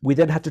 We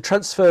then had to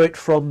transfer it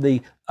from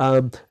my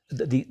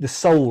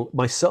sole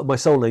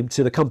name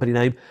to the company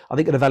name, I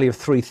think at a value of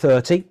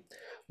 330.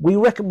 We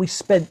reckon we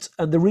spent,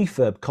 and the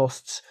refurb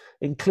costs,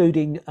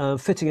 including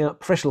fitting out,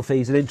 professional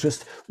fees and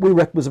interest, we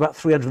reckon was about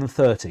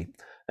 330.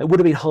 It would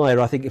have been higher,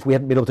 I think, if we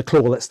hadn't been able to claw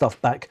all that stuff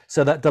back.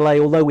 So that delay,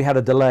 although we had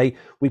a delay,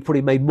 we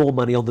probably made more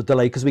money on the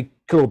delay because we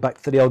clawed back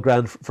 30 odd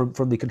grand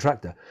from the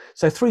contractor.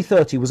 So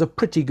 330 was a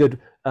pretty good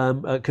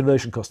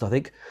conversion cost, I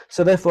think.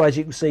 So therefore, as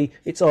you can see,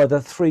 it's either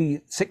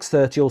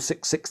 630 or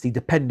 660,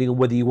 depending on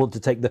whether you want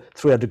to take the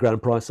 300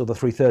 grand price or the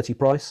 330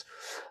 price.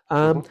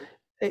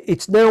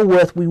 It's now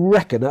worth, we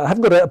reckon, I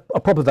haven't got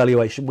a proper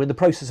valuation, we're in the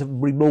process of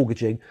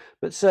remortgaging,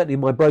 but certainly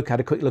my broker had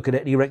a quick look at it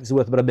and he reckons it's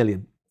worth about $1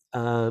 million.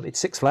 It's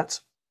 6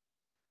 flats.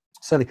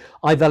 Certainly,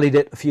 I valued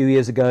it a few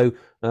years ago,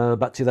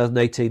 about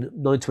 2018,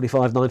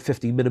 925,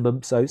 950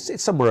 minimum, so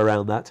it's somewhere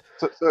around that.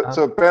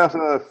 So about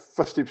a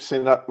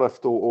 50%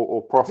 uplift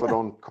or profit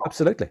on cost.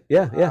 Absolutely,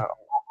 yeah. On a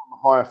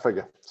higher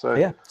figure. So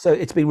yeah, so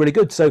it's been really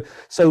good. So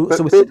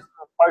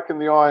poke in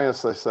the eye,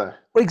 as they say.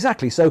 Well,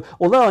 exactly. So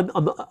although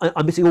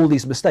I'm missing all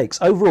these mistakes,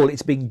 overall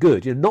it's been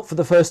good. Not for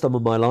the first time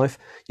in my life.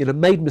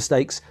 Made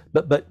mistakes,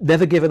 but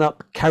never given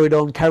up. Carried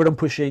on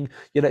pushing.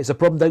 It's a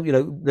problem.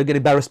 Don't get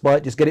embarrassed by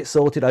it. Just get it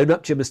sorted. Own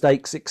up to your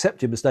mistakes.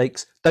 Accept your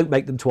mistakes. Don't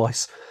make them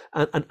twice,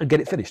 and get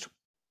it finished.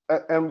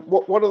 And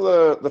what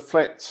are the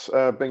flats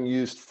being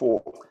used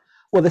for?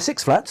 Well, they're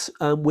 6 flats.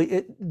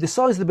 The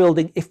size of the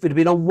building, if it had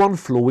been on one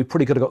floor, we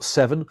probably could have got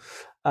 7.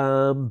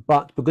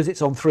 But because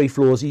it's on 3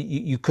 floors,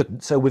 you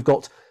couldn't. So we've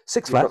got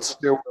 6 flats.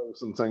 Steel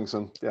walls and things,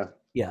 and yeah.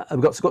 Yeah,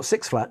 we've got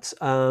 6 flats,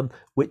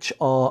 which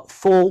are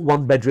 4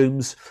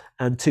 1-bedrooms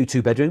and 2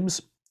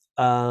 2-bedrooms.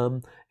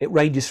 It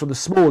ranges from the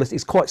smallest.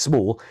 It's quite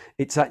small.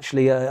 It's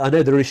actually I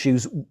know there are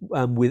issues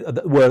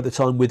were at the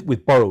time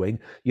with borrowing.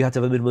 You had to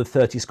have a minimum of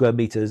 30 square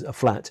meters a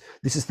flat.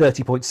 This is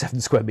 30.7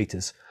 square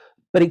meters.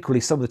 But equally,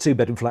 some of the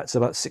 2-bedroom flats are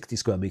about 60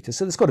 square metres,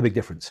 so there's quite a big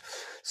difference.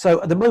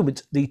 So at the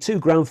moment, the 2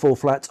 ground floor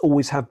flats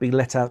always have been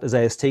let out as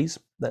ASTs.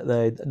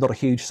 They're not a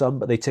huge sum,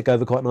 but they tick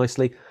over quite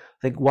nicely.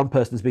 I think one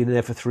person's been in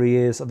there for 3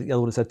 years. I think the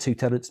other one has had 2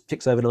 tenants,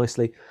 ticks over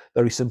nicely.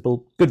 Very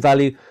simple, good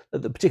value.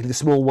 Particularly the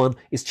small one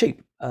is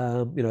cheap,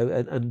 and you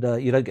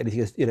don't get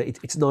anything.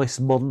 It's nice,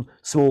 modern,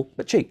 small,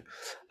 but cheap.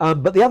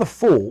 But the other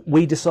 4,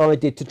 we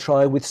decided to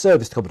try with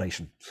serviced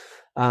accommodation.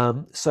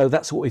 So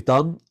that's what we've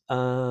done.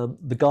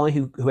 The guy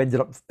who ended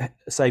up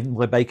saving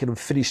my bacon and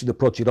finishing the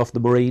project off,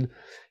 the Marine,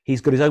 he's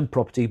got his own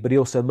property, but he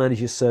also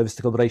manages serviced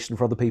accommodation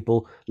for other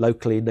people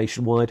locally and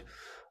nationwide.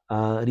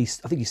 And I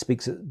think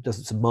he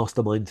does some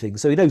mastermind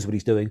things, so he knows what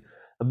he's doing.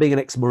 And being an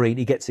ex-Marine,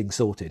 he gets things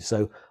sorted.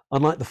 So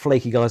unlike the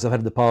flaky guys I've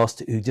had in the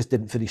past who just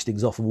didn't finish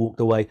things off and walked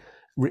away,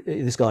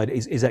 this guy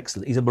is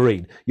excellent. He's a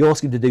Marine. You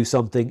ask him to do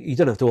something, you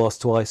don't have to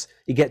ask twice.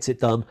 He gets it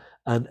done,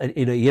 and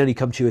he only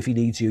comes to you if he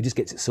needs you. He just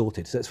gets it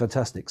sorted. So it's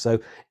fantastic. So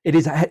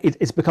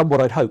it's become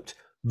what I'd hoped,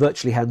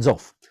 virtually hands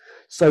off.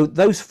 So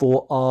those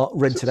 4 are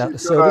rented out to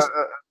service.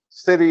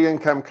 steady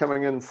income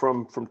coming in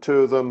from two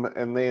of them,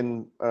 and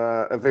then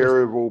a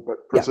variable,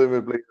 but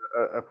presumably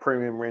a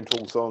premium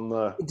rentals on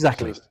the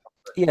exactly.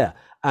 Yeah,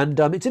 and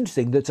it's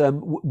interesting that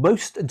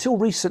until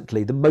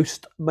recently,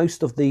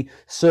 most of the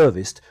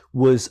serviced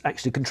was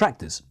actually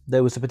contractors.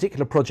 There was a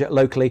particular project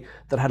locally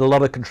that had a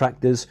lot of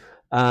contractors,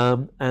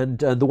 and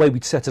the way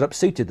we'd set it up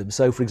suited them.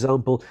 So, for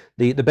example,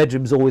 the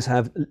bedrooms always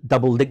have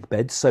double link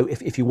beds. So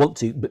if you want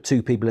to, but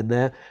two people in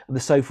there, and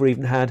the sofa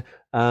even had,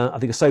 I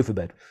think, a sofa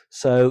bed.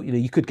 So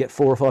you could get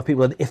 4 or 5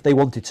 people in if they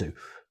wanted to,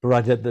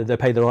 provided that they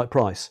pay the right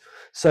price.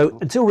 So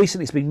until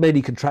recently, it's been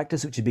mainly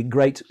contractors, which has been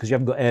great because you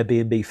haven't got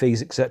Airbnb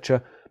fees,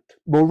 etc.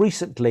 More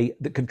recently,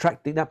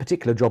 that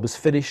particular job has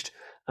finished,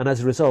 and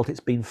as a result, it's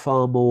been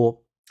far more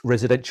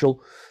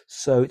residential.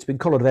 So it's been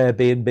collared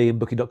Airbnb and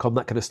Booking.com,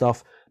 that kind of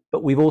stuff.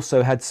 But we've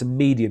also had some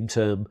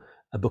medium-term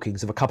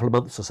bookings of a couple of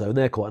months or so, and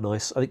they're quite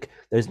nice. I think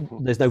there's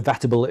no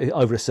VATable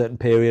over a certain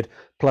period,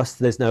 plus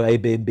there's no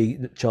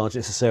Airbnb charge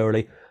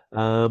necessarily.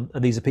 And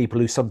these are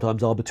people who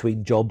sometimes are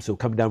between jobs or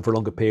coming down for a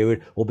longer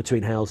period or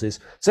between houses.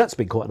 So that's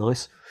been quite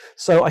nice.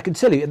 So I can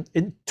tell you,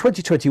 in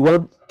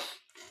 2021,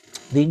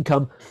 the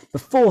income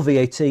before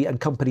VAT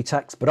and company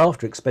tax, but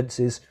after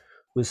expenses,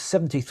 was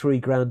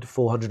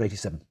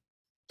 73,487.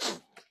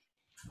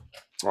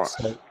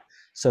 Right.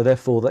 So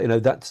therefore,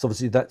 that's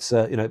obviously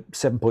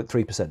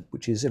 7.3%,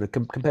 which is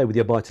compared with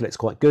your buy-to-let, it's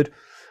quite good.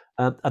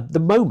 At the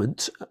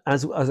moment,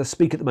 as I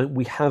speak at the moment,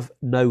 we have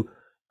no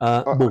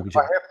mortgage.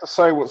 I have to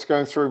say what's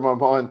going through my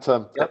mind.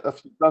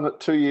 If you've done it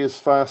 2 years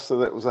faster,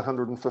 that was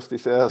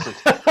 150,000.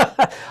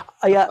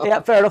 Yeah,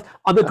 fair enough.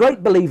 I'm a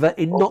great believer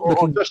in not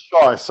looking. Just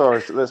shy.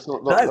 Sorry, that's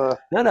not. No.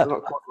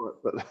 Not quite right,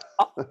 but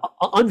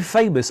I'm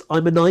famous.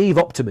 I'm a naive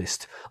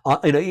optimist.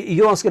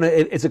 You're asking,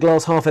 is a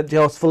glass half empty,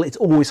 half full? It's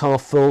always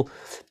half full.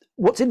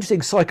 What's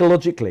interesting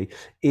psychologically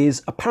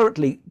is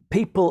apparently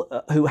people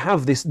who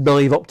have this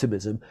naive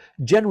optimism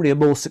generally are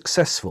more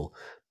successful,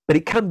 but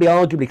it can be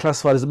arguably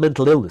classified as a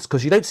mental illness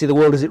because you don't see the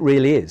world as it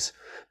really is.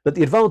 But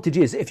the advantage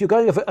is if you're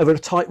going over a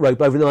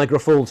tightrope over Niagara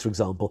Falls, for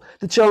example,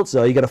 the chances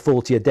are you're going to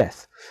fall to your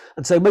death.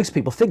 And so most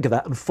people think of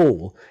that and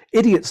fall.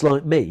 Idiots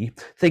like me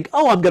think,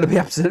 oh, I'm going to be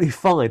absolutely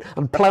fine,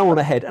 and plough on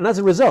ahead. And as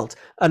a result,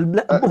 I'm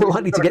more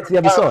likely to get to the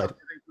other side.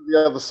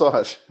 The other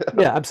side.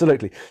 Yeah,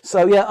 absolutely.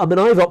 So yeah, I'm a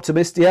naive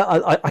optimist. Yeah,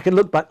 I can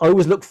look back. I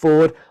always look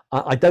forward.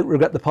 I don't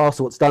regret the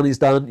past. What's done is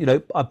done.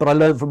 But I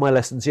learn from my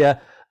lessons. Yeah,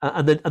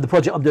 and the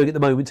project I'm doing at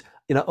the moment,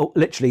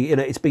 literally,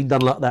 it's been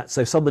done like that.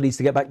 So someone needs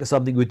to get back to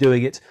something. We're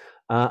doing it,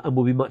 and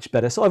we'll be much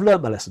better. So I've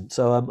learned my lesson.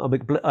 So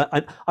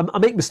I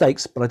make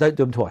mistakes, but I don't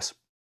do them twice.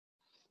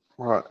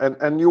 Right,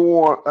 and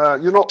you're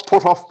not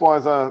put off by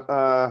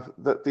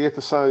the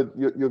episode.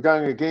 You're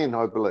going again,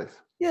 I believe.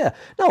 Yeah,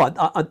 no,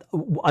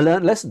 I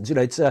learned lessons.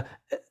 It's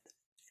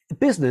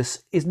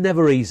business is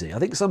never easy. I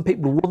think some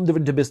people wander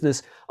into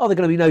business. Oh, there are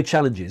going to be no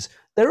challenges.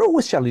 There are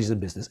always challenges in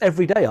business.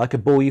 Every day, I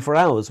could bore you for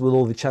hours with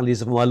all the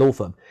challenges of my law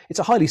firm. It's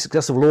a highly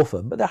successful law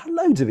firm, but there are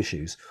loads of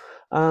issues.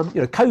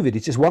 COVID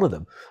is just one of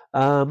them.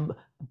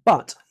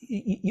 But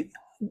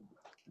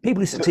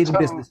people who succeed in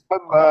business,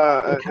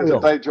 as a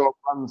day job,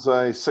 runs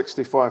a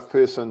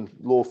 65-person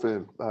law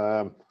firm,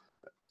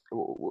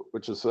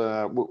 which is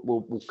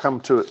we'll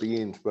come to at the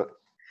end, but.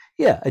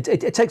 Yeah,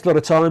 it takes a lot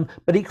of time,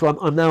 but equally,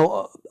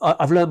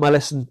 I've learned my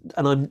lesson,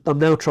 and I'm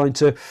now trying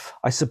to,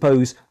 I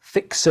suppose,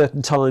 fix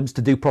certain times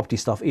to do property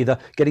stuff, either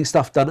getting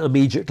stuff done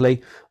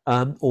immediately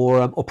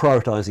or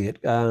prioritising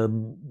it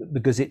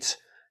because it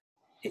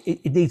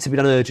needs to be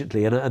done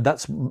urgently, and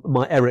that's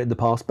my error in the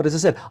past. But as I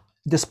said,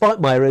 despite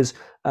my errors,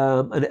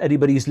 and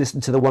anybody who's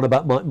listened to the one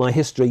about my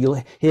history,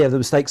 you'll hear the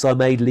mistakes I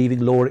made leaving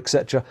law,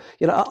 etc.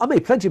 I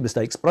made plenty of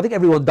mistakes, but I think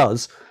everyone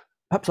does.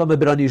 Perhaps I'm a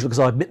bit unusual because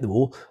I admit them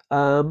all,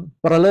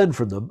 but I learn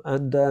from them,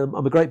 and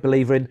I'm a great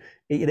believer in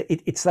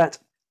it's that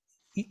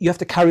you have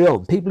to carry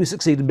on. People who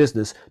succeed in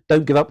business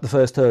don't give up the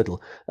first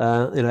hurdle.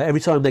 Every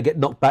time they get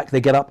knocked back,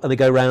 they get up and they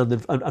go around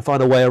and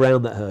find a way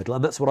around that hurdle,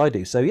 and that's what I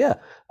do. So yeah,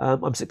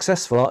 I'm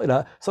successful.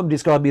 Somebody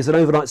described me as an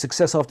overnight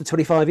success after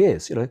 25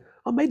 years.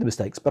 I made the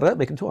mistakes, but I don't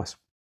make them twice.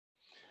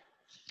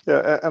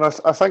 Yeah, and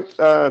I think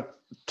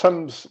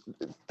Tim's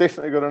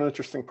definitely got an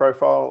interesting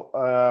profile.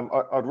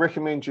 I'd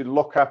recommend you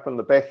look up in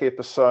the back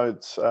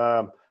episodes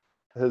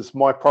his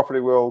My Property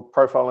World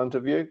profile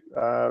interview.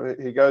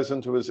 He goes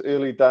into his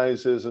early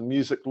days as a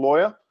music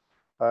lawyer,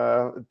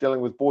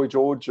 dealing with Boy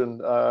George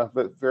and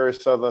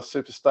various other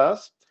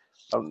superstars.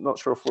 I'm not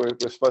sure if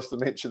we're supposed to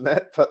mention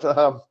that, but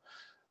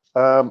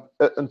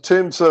in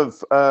terms of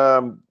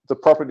the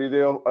property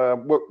deal,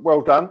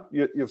 well done.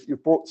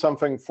 You've brought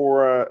something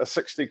for a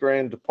 60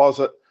 grand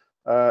deposit.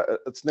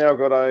 It's now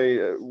got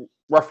a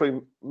roughly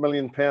 £1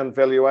 million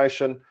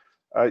valuation.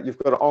 You've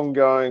got an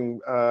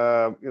ongoing,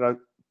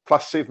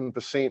 plus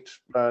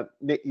 7%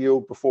 net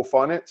yield before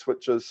finance,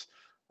 which is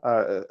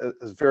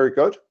very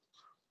good.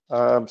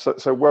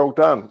 So well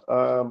done.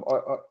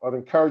 I'd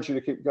encourage you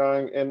to keep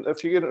going. And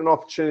if you get an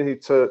opportunity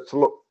to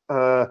look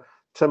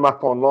Tim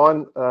up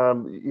online,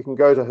 you can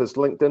go to his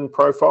LinkedIn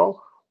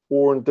profile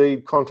or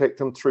indeed contact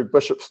him through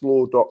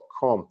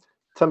bishopslaw.com.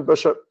 Tim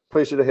Bishop,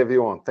 pleasure to have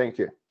you on. Thank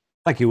you.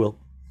 Thank you, Will.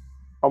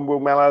 I'm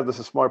Will Mallow. This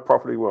is My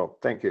Property World.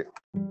 Thank you.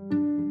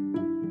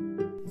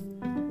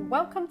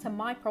 Welcome to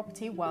My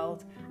Property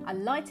World, a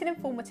light and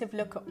informative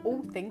look at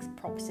all things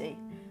property.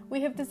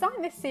 We have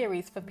designed this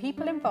series for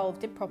people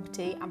involved in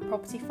property and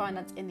property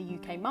finance in the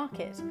UK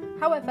market.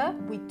 However,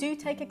 we do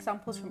take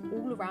examples from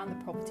all around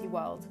the property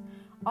world.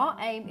 Our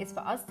aim is for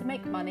us to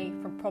make money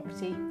from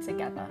property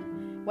together,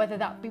 whether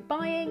that be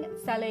buying,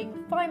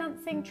 selling,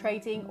 financing,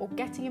 trading, or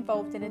getting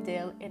involved in a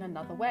deal in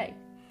another way.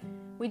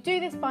 We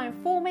do this by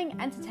informing,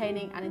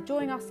 entertaining and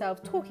enjoying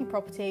ourselves talking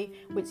property,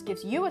 which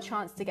gives you a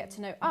chance to get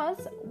to know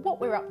us,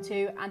 what we're up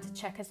to and to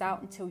check us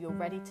out until you're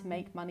ready to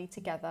make money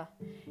together.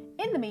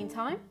 In the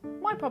meantime,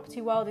 My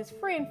Property World is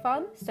free and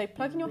fun, so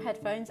plug in your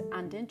headphones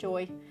and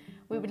enjoy.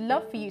 We would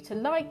love for you to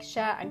like,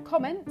 share and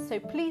comment, so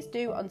please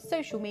do on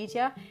social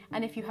media,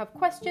 and if you have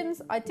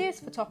questions, ideas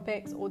for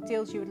topics or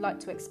deals you would like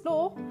to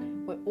explore,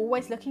 we're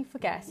always looking for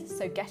guests,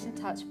 so get in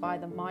touch via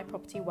the My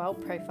Property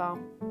World profile.